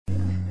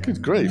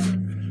Good grief.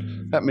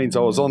 That means I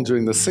was on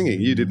during the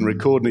singing. You didn't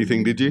record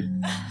anything, did you?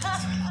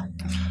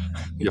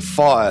 You're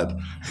fired.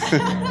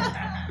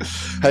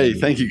 Hey,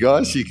 thank you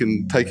guys. You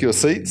can take your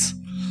seats.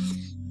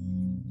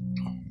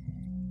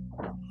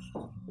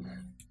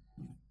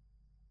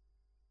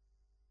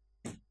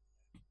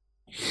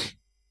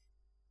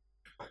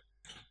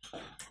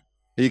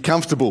 Are you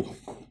comfortable?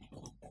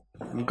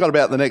 We've got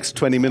about the next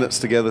 20 minutes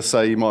together,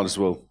 so you might as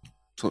well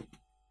sort of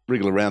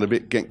wriggle around a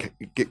bit,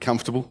 get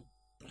comfortable.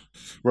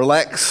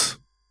 Relax.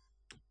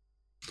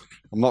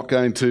 I'm not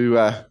going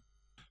to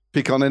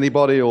pick on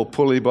anybody or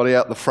pull anybody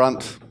out the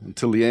front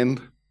until the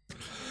end.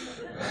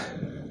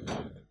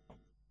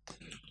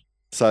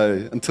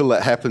 So until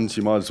that happens,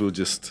 you might as well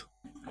just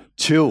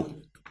chill.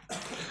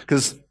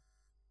 Because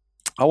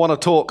I want to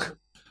talk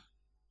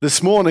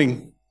this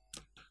morning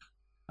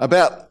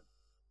about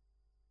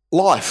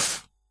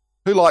life.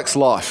 Who likes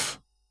life?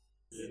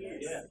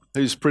 Yeah.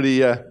 Who's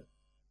pretty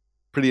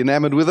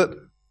enamoured with it?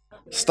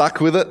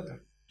 Stuck with it?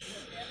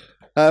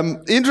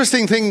 The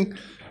interesting thing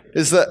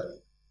is that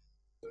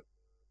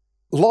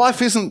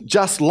life isn't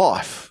just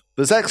life.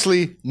 There's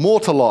actually more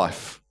to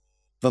life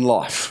than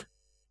life.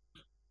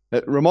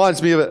 It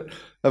reminds me of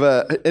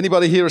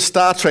anybody here a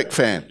Star Trek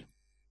fan?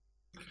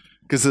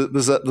 Because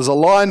there's a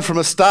line from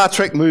a Star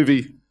Trek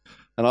movie,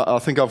 and I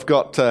think I've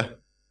got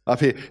up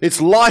here.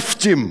 It's life,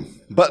 Jim,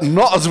 but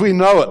not as we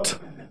know it.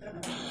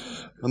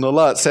 And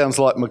although it sounds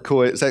like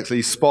McCoy, it's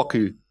actually Spock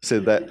who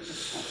said that.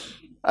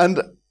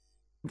 And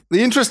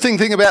the interesting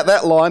thing about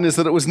that line is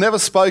that it was never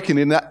spoken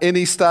in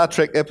any Star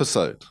Trek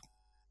episode.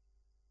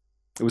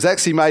 It was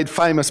actually made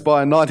famous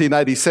by a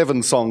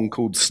 1987 song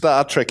called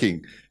Star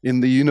Trekking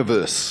in the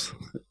Universe.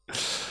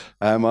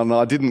 And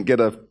I didn't get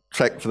a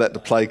track for that to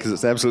play because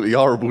it's an absolutely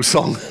horrible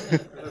song.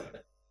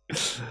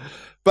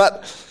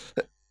 But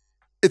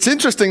it's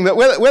interesting that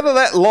whether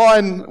that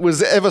line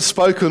was ever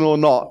spoken or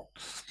not,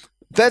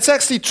 that's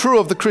actually true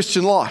of the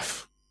Christian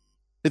life.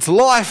 It's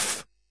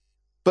life,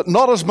 but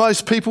not as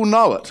most people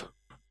know it.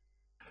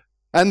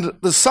 And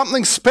there's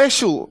something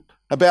special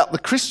about the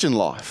Christian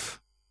life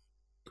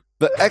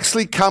that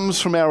actually comes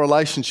from our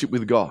relationship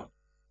with God.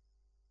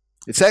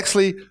 It's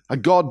actually a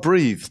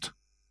God-breathed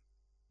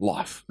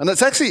life. And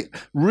it's actually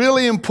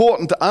really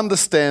important to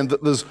understand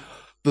that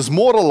there's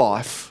more to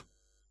life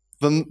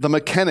than the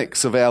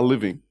mechanics of our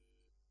living.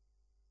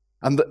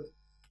 And that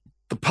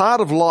the part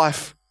of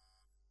life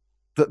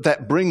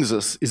that brings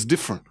us is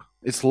different.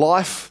 It's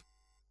life,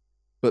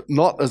 but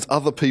not as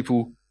other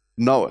people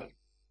know it.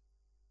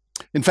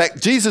 In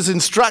fact, Jesus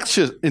instructs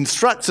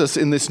us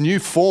in this new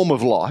form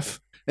of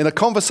life in a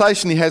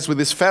conversation he has with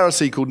this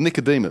Pharisee called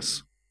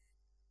Nicodemus.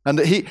 And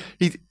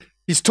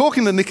he's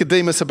talking to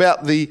Nicodemus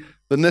about the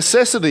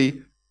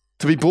necessity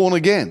to be born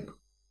again.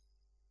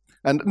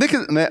 And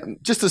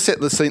just to set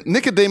the scene,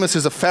 Nicodemus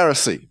is a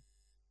Pharisee,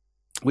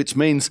 which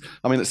means,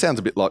 it sounds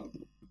a bit like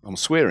I'm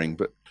swearing,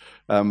 but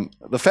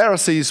the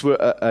Pharisees were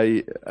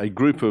a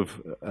group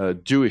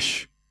of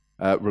Jewish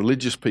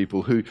religious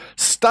people who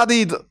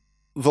studied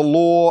the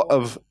law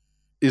of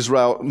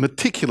Israel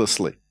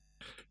meticulously.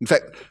 In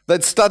fact,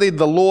 they'd studied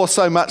the law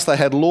so much they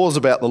had laws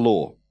about the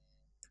law.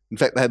 In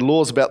fact, they had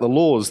laws about the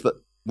laws that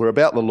were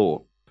about the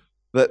law.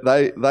 That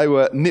they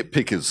were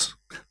nitpickers,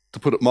 to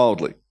put it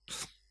mildly.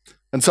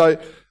 And so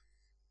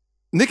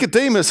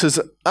Nicodemus has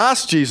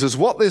asked Jesus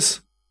what this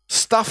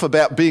stuff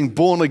about being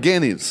born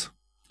again is.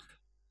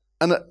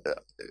 And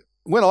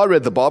when I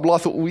read the Bible, I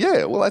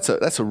thought,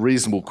 that's a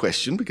reasonable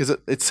question because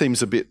it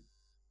seems a bit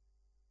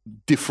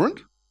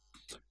different.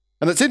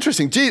 And it's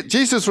interesting,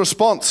 Jesus'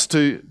 response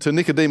to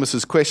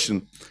Nicodemus'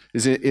 question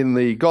is in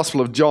the Gospel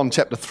of John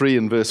chapter 3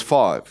 and verse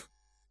 5.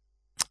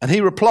 And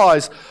he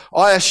replies,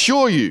 I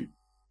assure you,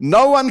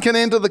 no one can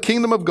enter the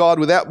kingdom of God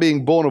without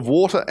being born of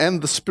water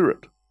and the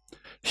Spirit.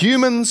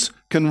 Humans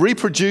can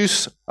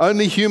reproduce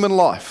only human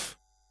life,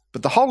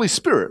 but the Holy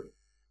Spirit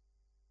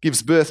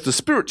gives birth to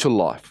spiritual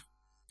life.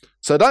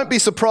 So don't be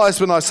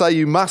surprised when I say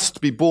you must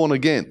be born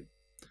again.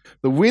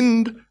 The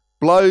wind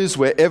blows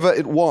wherever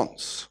it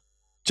wants.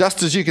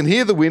 Just as you can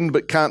hear the wind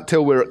but can't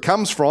tell where it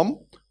comes from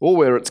or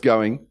where it's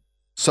going,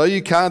 so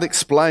you can't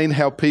explain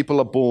how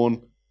people are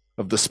born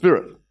of the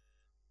Spirit.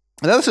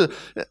 And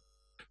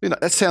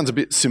that sounds a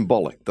bit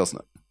symbolic, doesn't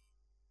it?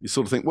 You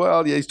sort of think,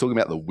 he's talking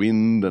about the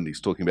wind and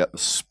he's talking about the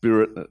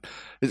Spirit.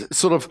 It's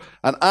sort of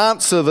an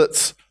answer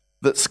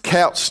that's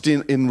couched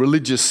in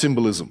religious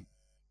symbolism.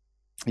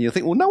 And you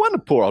think, no wonder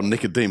poor old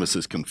Nicodemus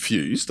is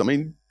confused.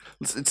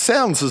 It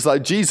sounds as though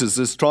Jesus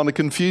is trying to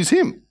confuse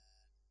him.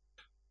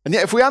 And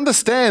yet if we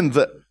understand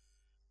that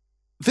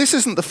this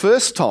isn't the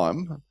first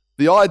time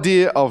the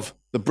idea of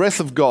the breath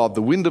of God,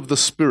 the wind of the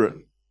Spirit,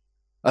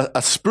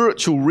 a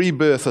spiritual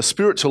rebirth, a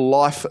spiritual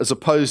life as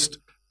opposed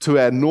to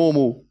our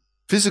normal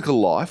physical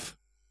life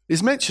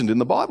is mentioned in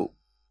the Bible.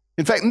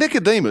 In fact,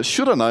 Nicodemus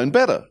should have known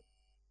better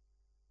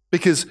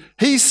because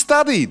he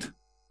studied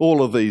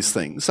all of these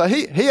things. So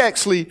he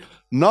actually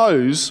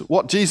knows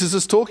what Jesus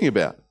is talking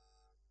about.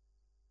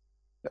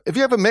 Have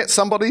you ever met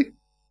somebody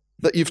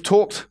that you've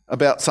talked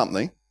about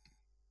something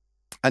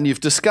and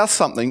you've discussed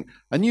something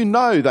and you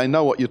know they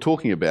know what you're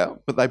talking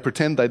about, but they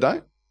pretend they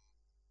don't?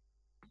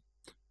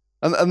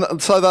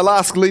 And so they'll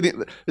ask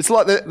leading. It's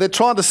like they're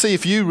trying to see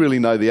if you really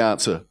know the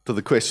answer to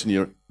the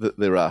question that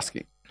they're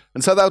asking.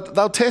 And so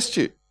they'll test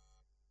you.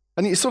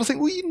 And you sort of think,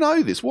 well, you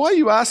know this. Why are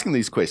you asking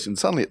these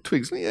questions? Suddenly it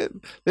twigs. Yeah,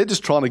 they're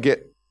just trying to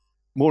get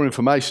more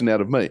information out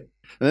of me.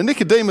 And then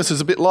Nicodemus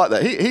is a bit like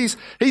that.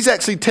 He's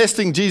actually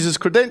testing Jesus'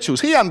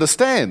 credentials. He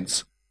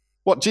understands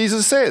what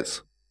Jesus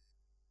says.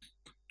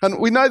 And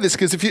we know this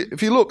because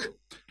if you look,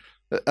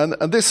 and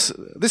this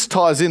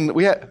ties in,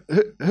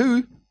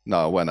 no,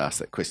 I won't ask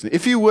that question.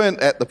 If you weren't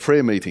at the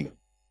prayer meeting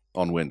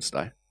on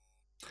Wednesday,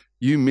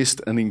 you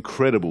missed an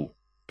incredible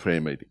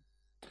prayer meeting.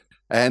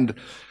 And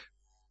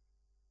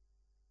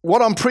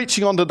what I'm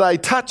preaching on today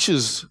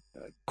touches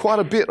quite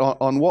a bit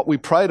on what we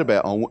prayed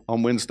about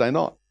on Wednesday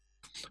night,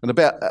 and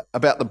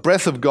about the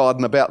breath of God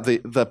and about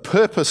the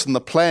purpose and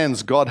the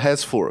plans God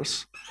has for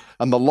us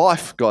and the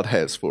life God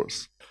has for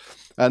us.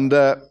 And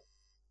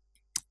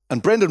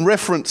Brendan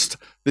referenced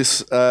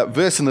this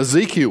verse in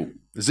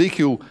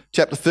Ezekiel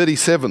chapter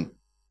 37,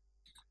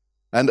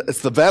 and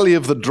it's the valley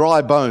of the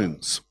dry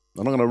bones.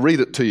 And I'm going to read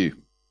it to you.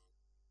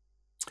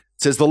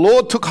 It says, "The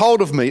Lord took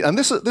hold of me," and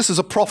this is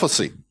a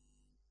prophecy.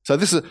 So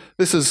this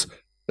is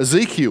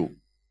Ezekiel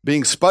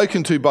being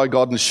spoken to by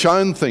God and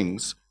shown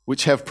things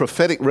which have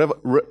prophetic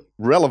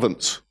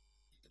relevance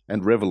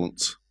and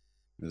relevance.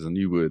 There's a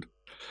new word.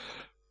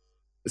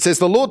 It says,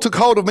 "The Lord took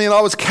hold of me, and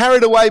I was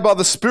carried away by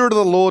the Spirit of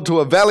the Lord to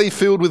a valley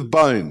filled with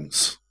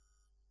bones."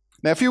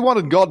 Now, if you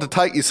wanted God to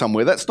take you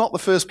somewhere, that's not the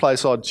first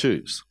place I'd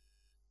choose.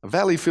 A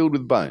valley filled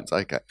with bones,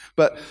 okay.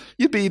 But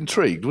you'd be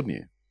intrigued, wouldn't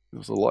you? It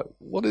was like,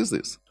 what is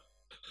this?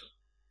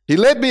 "He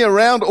led me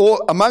around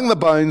among the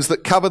bones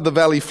that covered the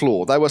valley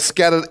floor. They were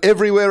scattered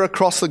everywhere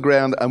across the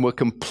ground and were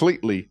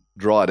completely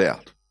dried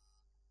out.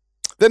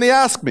 Then he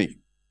asked me,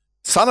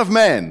 'Son of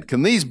man,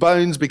 can these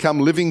bones become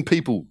living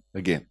people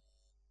again?'"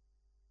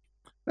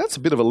 That's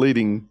a bit of a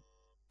leading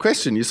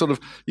question. You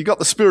got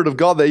the Spirit of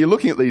God there. You're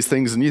looking at these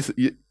things, and if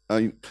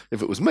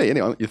it was me,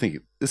 anyway, you think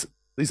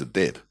these are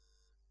dead.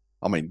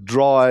 I mean,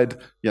 dried.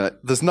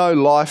 There's no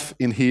life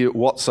in here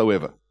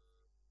whatsoever.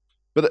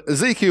 But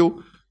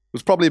Ezekiel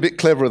was probably a bit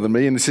cleverer than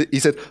me, and he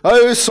said,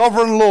 "Oh,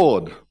 sovereign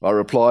Lord," I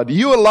replied,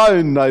 "you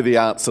alone know the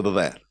answer to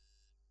that."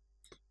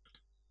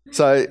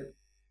 So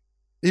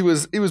he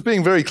was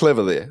being very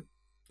clever there.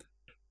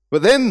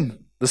 But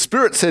then the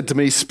Spirit said to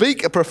me,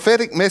 "Speak a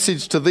prophetic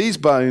message to these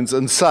bones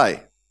and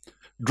say,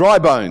 'Dry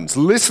bones,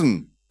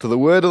 listen to the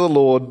word of the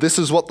Lord. This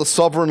is what the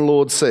sovereign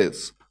Lord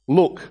says.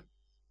 Look,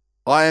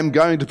 I am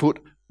going to put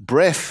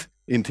breath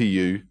into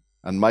you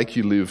and make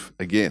you live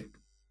again.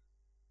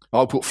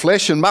 I'll put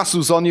flesh and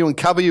muscles on you and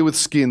cover you with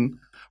skin.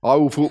 I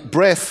will put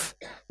breath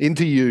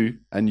into you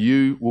and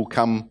you will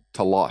come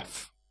to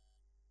life.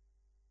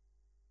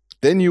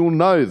 Then you will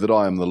know that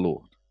I am the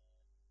Lord.'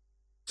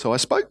 So I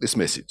spoke this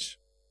message,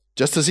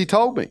 just as he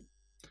told me.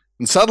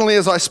 And suddenly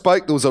as I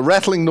spoke, there was a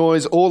rattling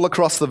noise all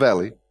across the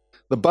valley.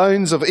 The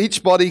bones of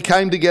each body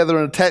came together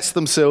and attached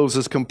themselves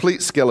as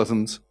complete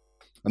skeletons.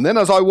 And then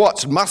as I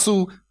watched,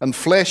 muscle and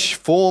flesh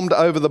formed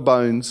over the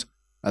bones,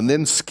 and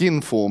then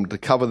skin formed to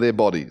cover their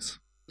bodies.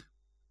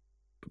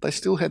 But they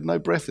still had no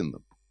breath in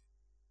them.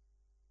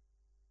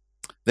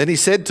 Then he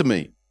said to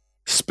me,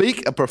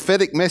 'Speak a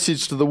prophetic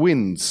message to the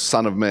winds,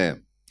 Son of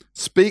man.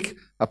 Speak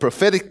a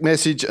prophetic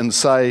message and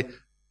say,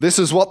 this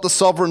is what the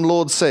sovereign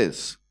Lord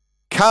says.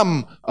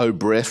 Come, O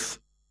breath,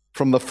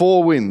 from the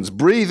four winds,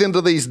 breathe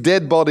into these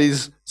dead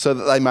bodies so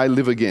that they may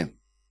live again.'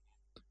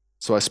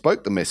 So I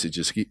spoke the message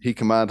as he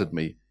commanded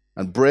me,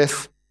 and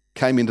breath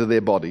came into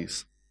their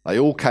bodies. They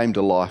all came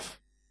to life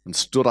and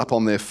stood up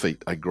on their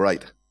feet, a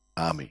great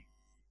army."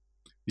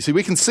 You see,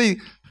 we can see, at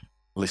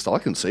least I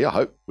can see, I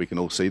hope we can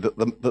all see, that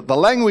the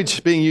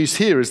language being used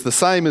here is the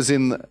same as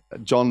in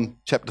John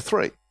chapter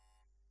 3.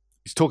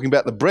 He's talking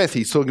about the breath,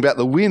 he's talking about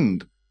the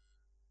wind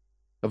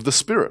of the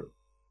Spirit.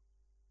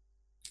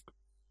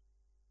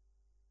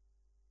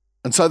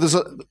 And so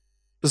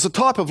there's a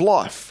type of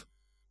life.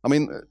 I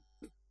mean,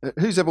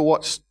 who's ever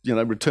watched,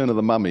 Return of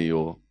the Mummy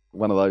or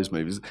one of those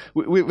movies?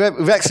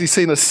 We've actually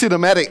seen a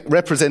cinematic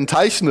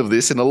representation of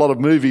this in a lot of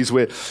movies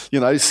where,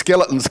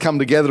 skeletons come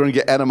together and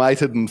get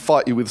animated and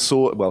fight you with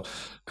sword. Well,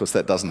 of course,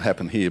 that doesn't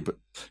happen here, but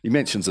he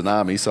mentions an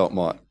army, so it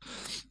might.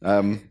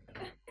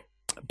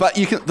 But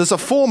there's a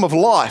form of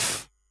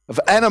life, of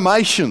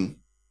animation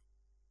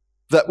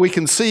that we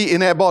can see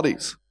in our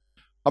bodies.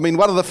 I mean,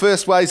 one of the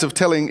first ways of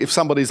telling if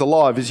somebody's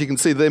alive is you can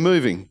see they're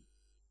moving.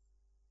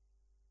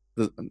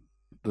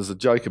 There's a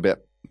joke about...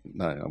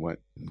 No, I won't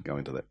go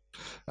into that.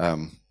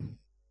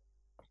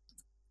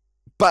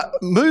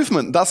 But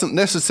movement doesn't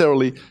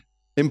necessarily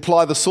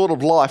imply the sort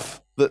of life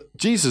that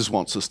Jesus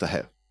wants us to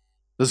have.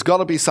 There's got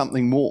to be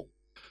something more.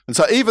 And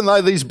so even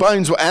though these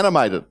bones were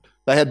animated,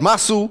 they had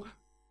muscle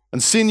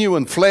and sinew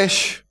and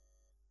flesh,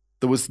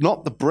 there was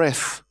not the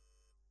breath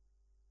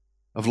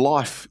of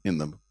life in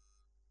them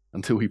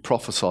until he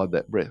prophesied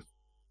that breath.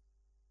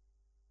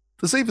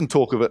 There's even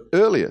talk of it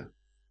earlier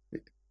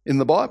in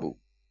the Bible.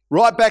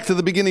 Right back to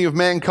the beginning of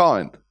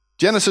mankind.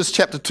 Genesis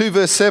chapter 2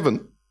 verse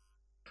 7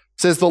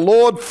 says, the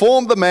Lord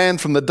formed the man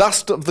from the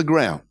dust of the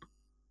ground.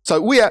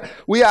 So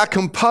we are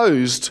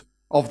composed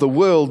of the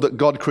world that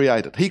God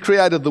created. He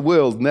created the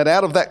world, and that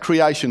out of that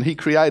creation, he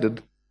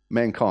created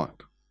mankind.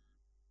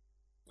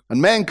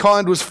 And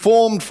mankind was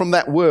formed from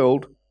that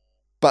world,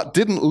 but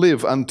didn't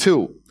live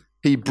until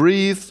he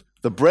breathed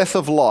the breath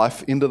of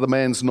life into the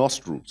man's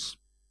nostrils,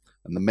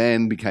 and the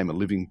man became a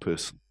living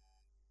person.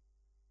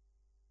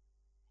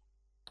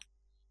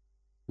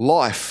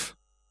 Life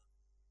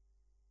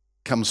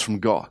comes from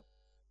God.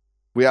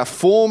 We are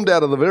formed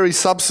out of the very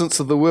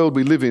substance of the world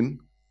we live in,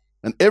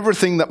 and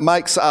everything that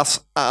makes us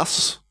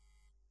us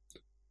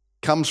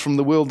comes from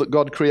the world that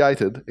God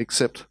created,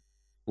 except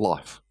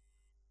life.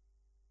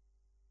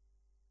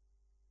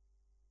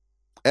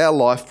 Our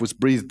life was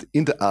breathed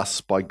into us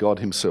by God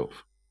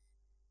himself.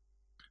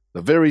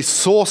 The very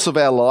source of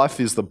our life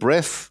is the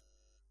breath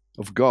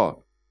of God.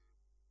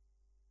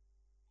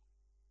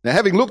 Now,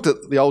 having looked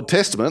at the Old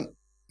Testament,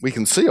 we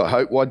can see, I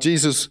hope, why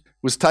Jesus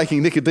was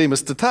taking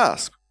Nicodemus to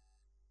task.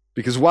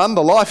 Because one,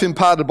 the life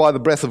imparted by the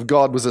breath of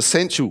God was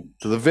essential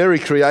to the very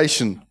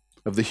creation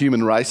of the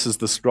human race as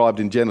described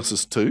in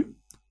Genesis 2,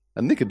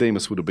 and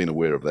Nicodemus would have been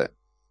aware of that.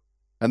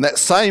 And that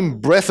same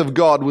breath of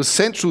God was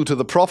central to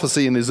the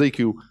prophecy in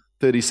Ezekiel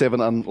 37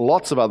 and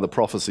lots of other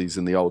prophecies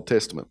in the Old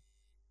Testament,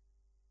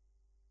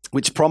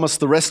 which promised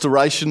the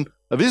restoration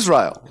of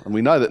Israel. And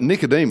we know that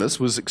Nicodemus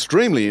was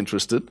extremely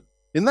interested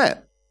in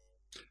that.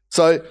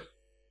 So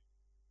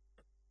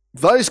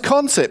those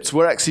concepts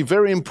were actually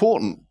very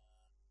important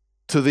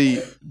to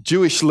the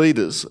Jewish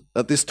leaders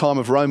at this time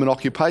of Roman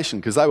occupation,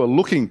 because they were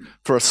looking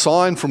for a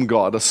sign from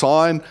God, a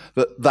sign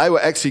that they were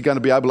actually going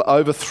to be able to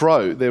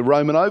overthrow their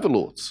Roman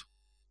overlords.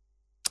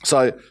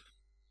 So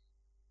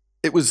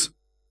it was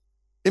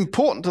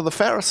important to the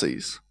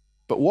Pharisees,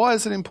 but why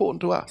is it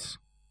important to us?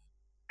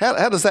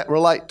 How does that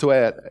relate to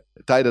our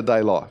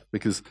day-to-day life?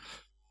 Because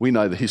we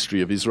know the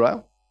history of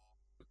Israel.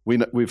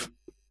 We've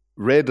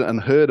read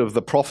and heard of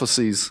the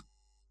prophecies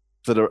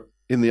that are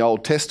in the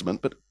Old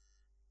Testament, but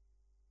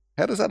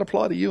how does that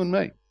apply to you and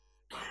me?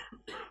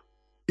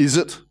 Is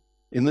it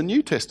in the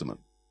New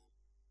Testament?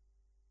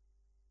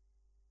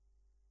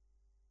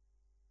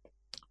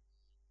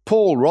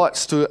 Paul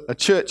writes to a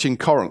church in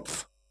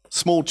Corinth,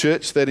 small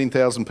church,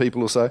 13,000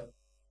 people or so,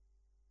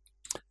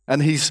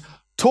 and he's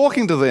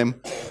talking to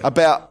them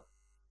about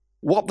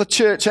what the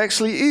church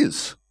actually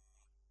is.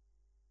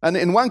 And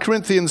in 1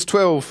 Corinthians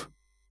 12,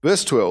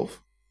 verse 12,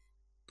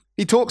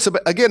 he talks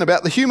again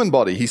about the human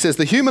body. He says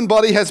the human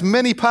body has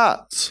many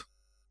parts,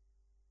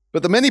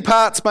 but the many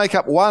parts make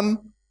up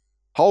one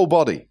whole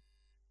body.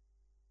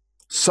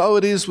 So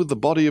it is with the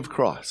body of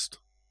Christ.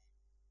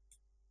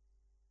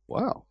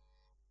 Wow.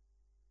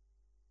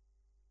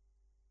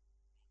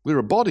 We're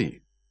a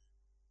body.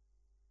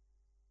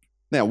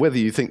 Now, whether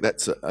you think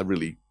that's a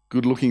really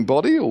good-looking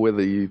body or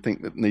whether you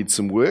think that needs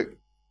some work,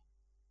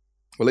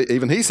 well,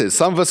 even he says,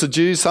 some of us are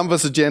Jews, some of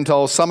us are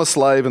Gentiles, some are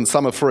slave and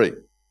some are free.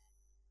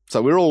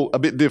 So we're all a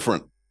bit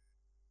different.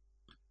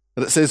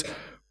 And it says,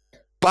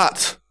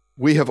 but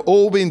we have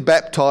all been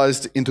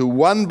baptized into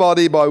one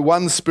body by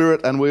one Spirit,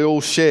 and we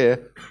all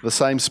share the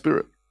same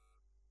Spirit.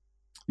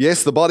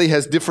 Yes, the body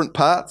has different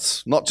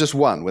parts, not just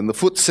one. When the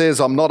foot says,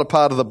 I'm not a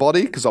part of the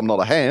body because I'm not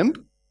a hand,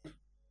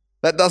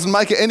 that doesn't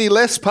make it any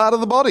less part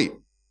of the body.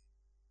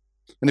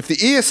 And if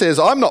the ear says,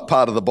 I'm not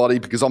part of the body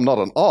because I'm not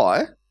an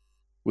eye,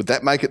 would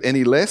that make it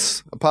any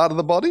less a part of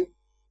the body?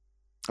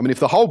 I mean, if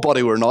the whole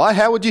body were an eye,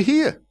 how would you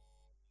hear?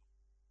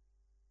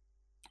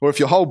 Or if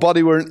your whole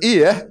body were an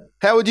ear,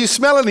 how would you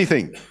smell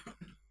anything?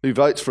 Who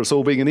votes for us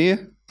all being an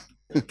ear?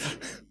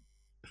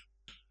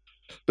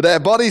 But our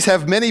bodies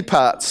have many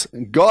parts,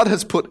 and God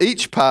has put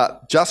each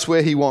part just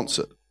where he wants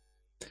it.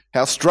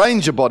 How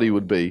strange a body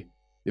would be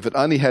if it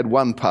only had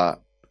one part.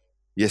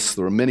 Yes,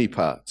 there are many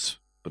parts,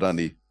 but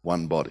only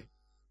one body.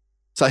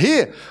 So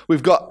here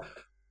we've got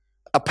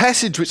a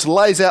passage which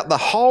lays out the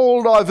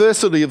whole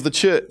diversity of the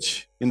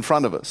church in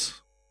front of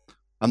us.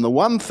 And the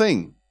one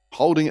thing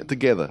holding it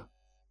together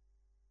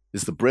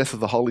is the breath of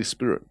the Holy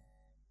Spirit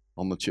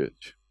on the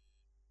church.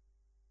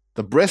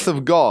 The breath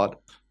of God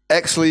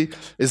actually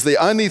is the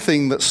only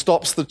thing that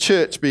stops the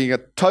church being a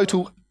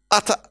total,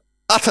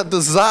 utter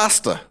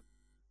disaster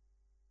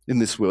in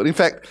this world. In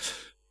fact,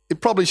 it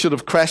probably should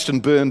have crashed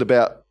and burned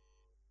about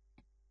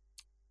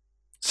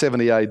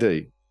 70 AD.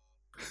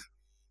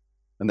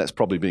 And that's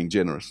probably being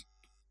generous.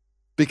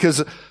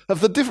 Because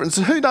of the difference.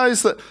 Who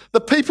knows that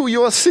the people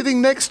you are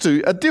sitting next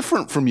to are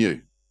different from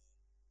you?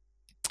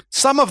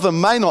 Some of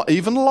them may not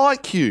even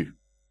like you.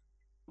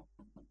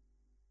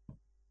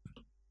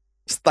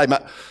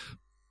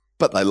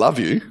 But they love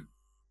you.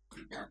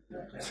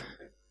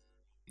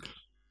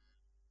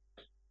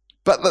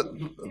 But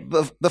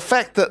the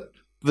fact that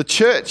the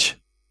church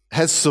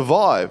has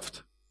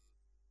survived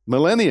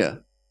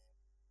millennia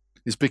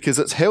is because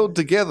it's held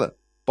together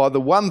by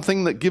the one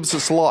thing that gives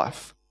us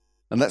life,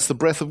 and that's the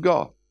breath of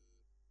God.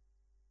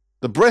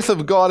 The breath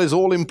of God is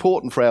all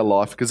important for our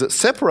life because it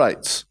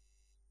separates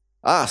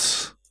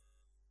us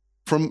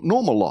from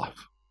normal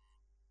life.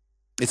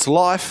 It's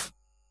life,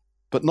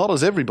 but not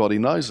as everybody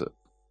knows it.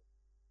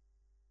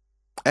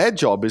 Our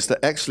job is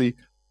to actually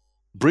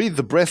breathe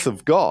the breath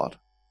of God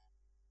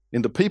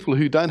into people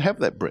who don't have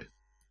that breath.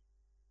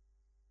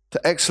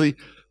 To actually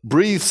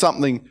breathe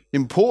something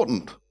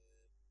important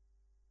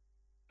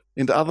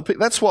into other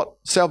people. That's what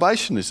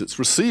salvation is. It's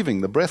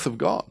receiving the breath of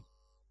God.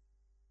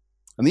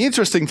 And the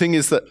interesting thing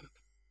is that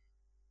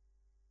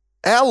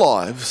our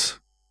lives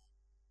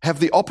have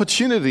the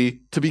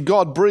opportunity to be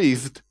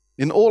God-breathed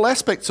in all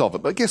aspects of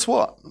it. But guess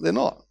what? They're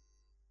not.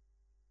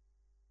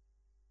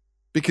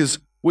 Because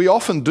we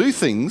often do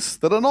things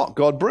that are not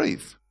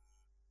God-breathed.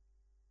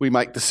 We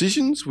make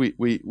decisions,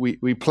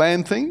 we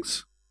plan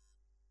things.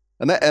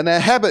 And our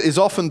habit is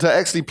often to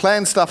actually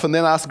plan stuff and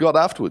then ask God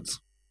afterwards,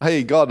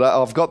 hey, God,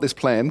 I've got this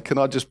plan. Can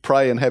I just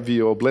pray and have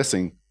your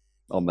blessing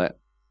on that?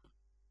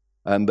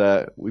 And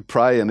we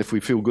pray, and if we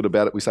feel good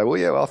about it, we say,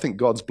 I think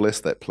God's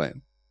blessed that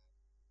plan.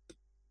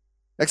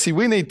 Actually,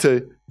 we need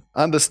to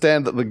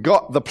understand that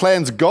the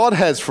plans God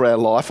has for our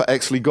life are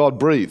actually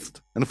God-breathed.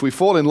 And if we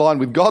fall in line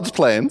with God's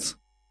plans,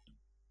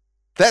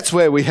 that's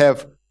where we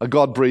have a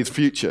God-breathed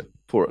future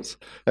for us.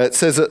 It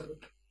says it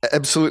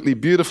absolutely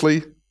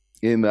beautifully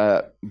in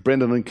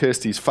Brendan and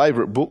Kirsty's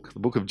favourite book, the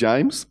book of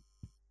James.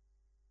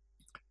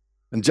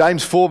 And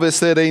James 4 verse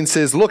 13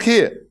 says, look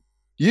here,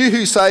 you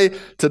who say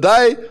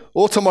today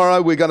or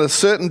tomorrow we're going to a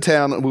certain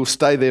town and we'll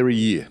stay there a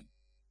year.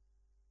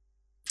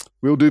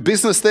 We'll do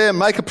business there and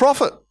make a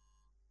profit.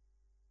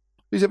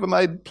 Who's ever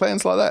made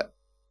plans like that?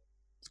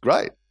 It's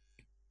great.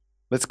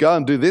 Let's go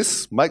and do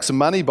this, make some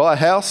money, buy a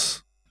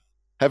house,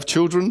 have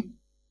children,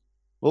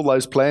 all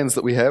those plans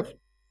that we have.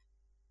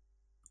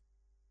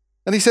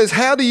 And he says,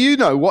 how do you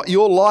know what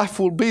your life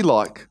will be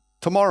like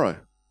tomorrow?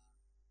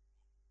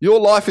 Your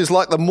life is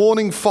like the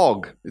morning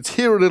fog. It's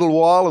here a little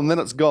while and then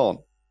it's gone.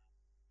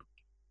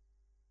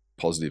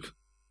 Positive.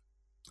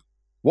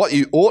 What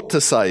you ought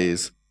to say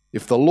is,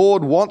 if the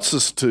Lord wants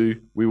us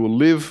to, we will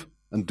live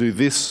and do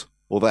this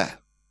or that.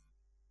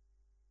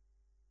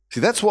 See,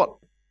 that's what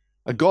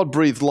a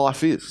God-breathed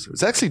life is.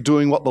 It's actually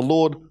doing what the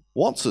Lord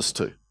wants us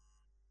to.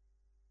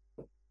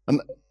 And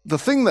the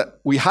thing that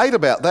we hate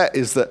about that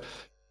is that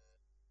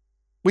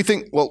we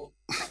think, well,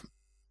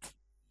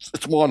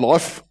 it's my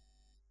life.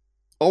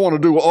 I want to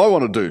do what I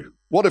want to do.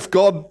 What if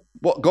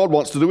what God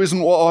wants to do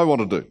isn't what I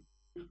want to do?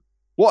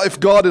 What if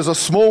God is a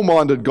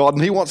small-minded God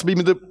and he wants me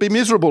to be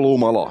miserable all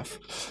my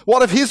life?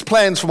 What if his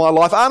plans for my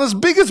life aren't as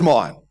big as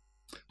mine?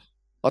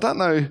 I don't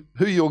know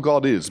who your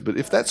God is, but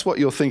if that's what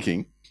you're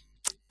thinking,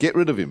 get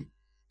rid of him.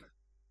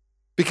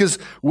 Because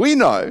we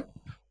know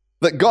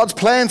that God's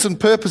plans and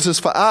purposes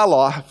for our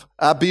life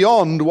are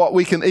beyond what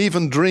we can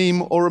even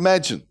dream or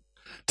imagine.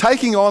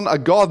 Taking on a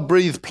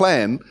God-breathed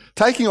plan,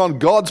 taking on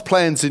God's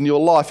plans in your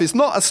life is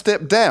not a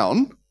step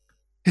down,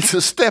 it's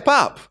a step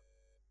up.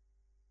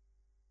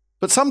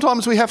 But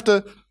sometimes we have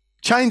to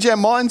change our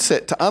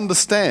mindset to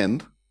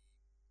understand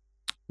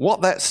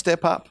what that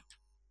step up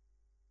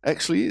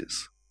actually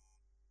is.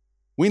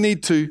 We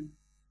need to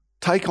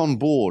take on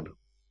board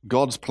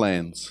God's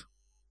plans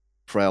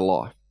for our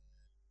life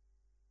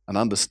and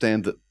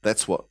understand that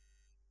that's what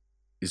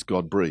is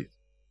God-breathed.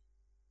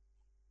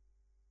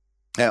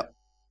 Now,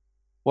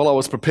 while I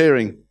was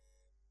preparing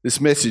this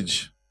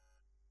message,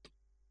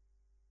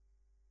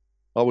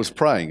 I was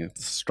praying.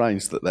 It's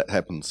strange that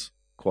happens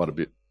quite a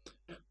bit.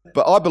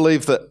 But I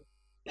believe that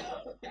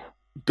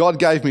God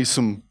gave me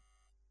some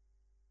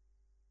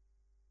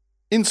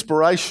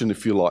inspiration,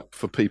 if you like,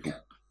 for people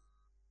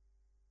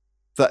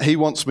that he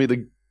wants me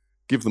to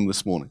give them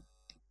this morning.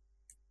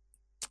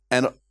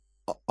 And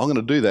I'm going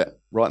to do that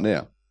right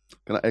now.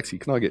 Can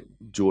I get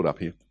Jord up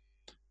here?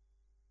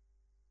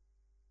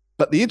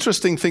 But the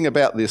interesting thing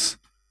about this,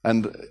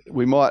 and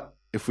we might,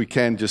 if we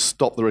can, just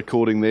stop the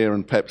recording there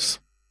and perhaps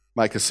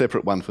make a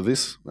separate one for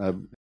this,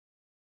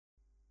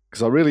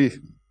 because I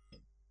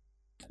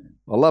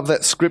love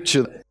that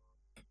scripture.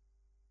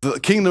 The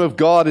kingdom of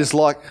God is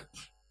like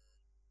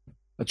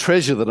a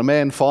treasure that a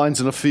man finds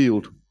in a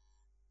field,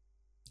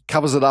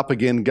 covers it up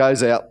again,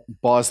 goes out,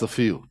 buys the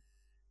field.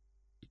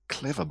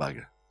 Clever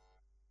bugger.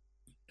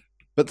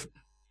 But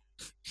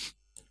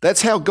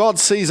that's how God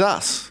sees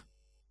us.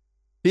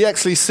 He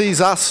actually sees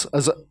us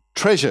as a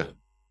treasure.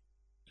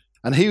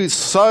 And he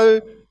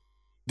so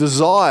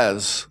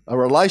desires a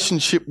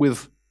relationship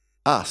with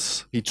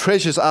us. He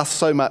treasures us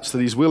so much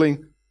that he's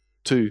willing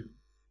to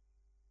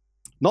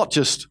not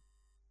just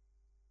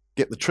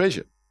get the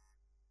treasure,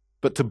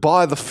 but to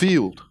buy the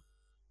field.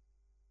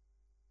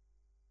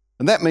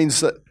 And that means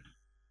that,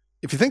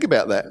 if you think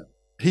about that,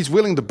 he's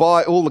willing to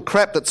buy all the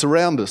crap that's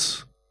around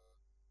us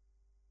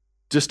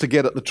just to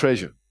get at the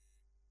treasure.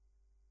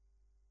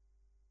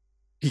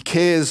 He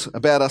cares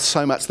about us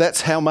so much.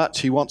 That's how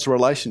much he wants a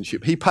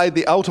relationship. He paid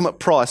the ultimate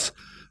price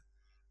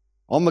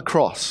on the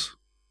cross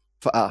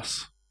for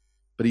us.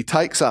 But he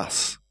takes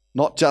us,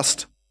 not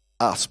just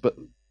us, but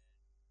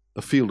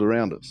the field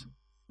around us.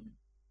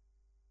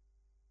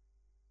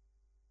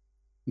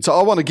 And so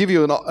I want to give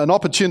you an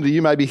opportunity.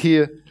 You may be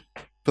here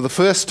for the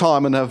first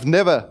time and have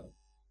never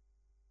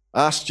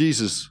asked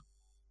Jesus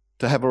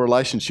to have a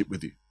relationship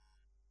with you.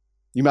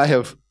 You may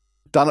have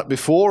done it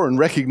before and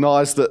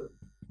recognized that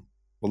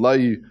although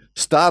you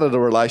started a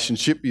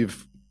relationship,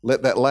 you've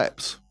let that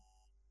lapse.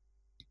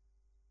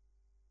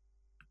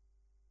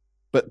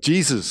 But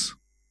Jesus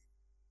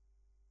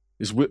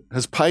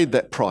has paid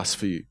that price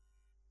for you.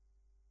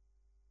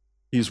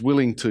 He is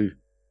willing to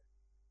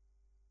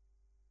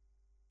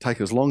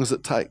take as long as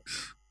it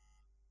takes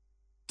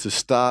to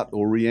start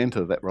or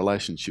re-enter that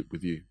relationship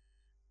with you.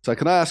 So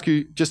can I ask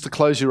you just to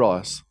close your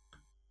eyes?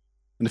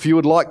 And if you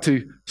would like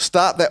to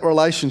start that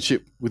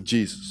relationship with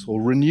Jesus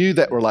or renew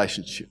that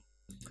relationship,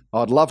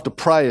 I'd love to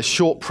pray a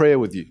short prayer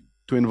with you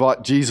to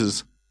invite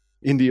Jesus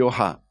into your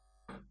heart.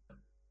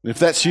 And if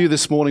that's you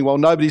this morning, while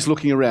nobody's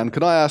looking around,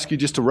 can I ask you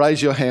just to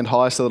raise your hand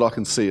high so that I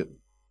can see it?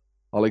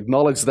 I'll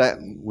acknowledge that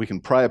and we can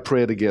pray a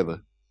prayer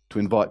together to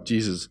invite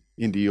Jesus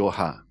into your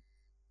heart.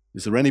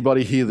 Is there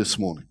anybody here this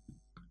morning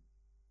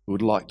who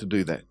would like to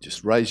do that?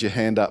 Just raise your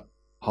hand up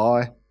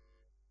high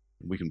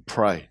and we can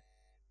pray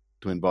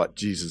to invite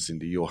Jesus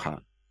into your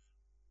heart.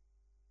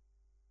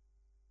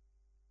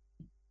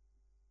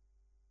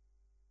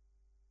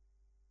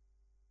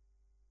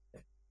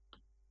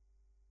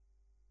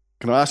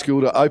 Can I ask you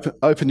all to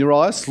open your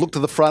eyes, look to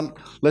the front,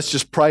 let's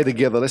just pray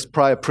together. Let's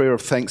pray a prayer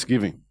of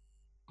thanksgiving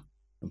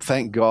and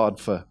thank God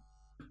for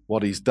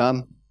what He's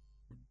done,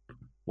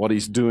 what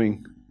He's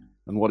doing,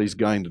 and what He's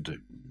going to do.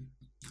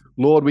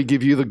 Lord, we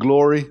give you the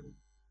glory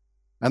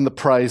and the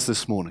praise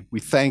this morning. We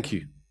thank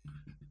you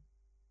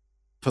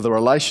for the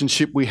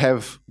relationship we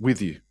have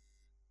with you.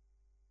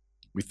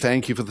 We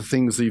thank you for the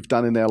things that you've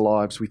done in our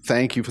lives. We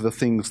thank you for the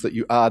things that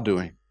you are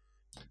doing.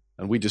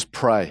 And we just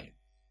pray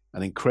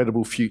an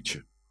incredible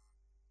future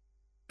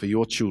for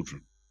your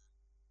children.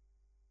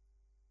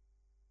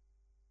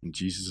 In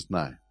Jesus'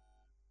 name,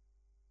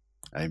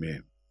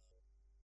 amen.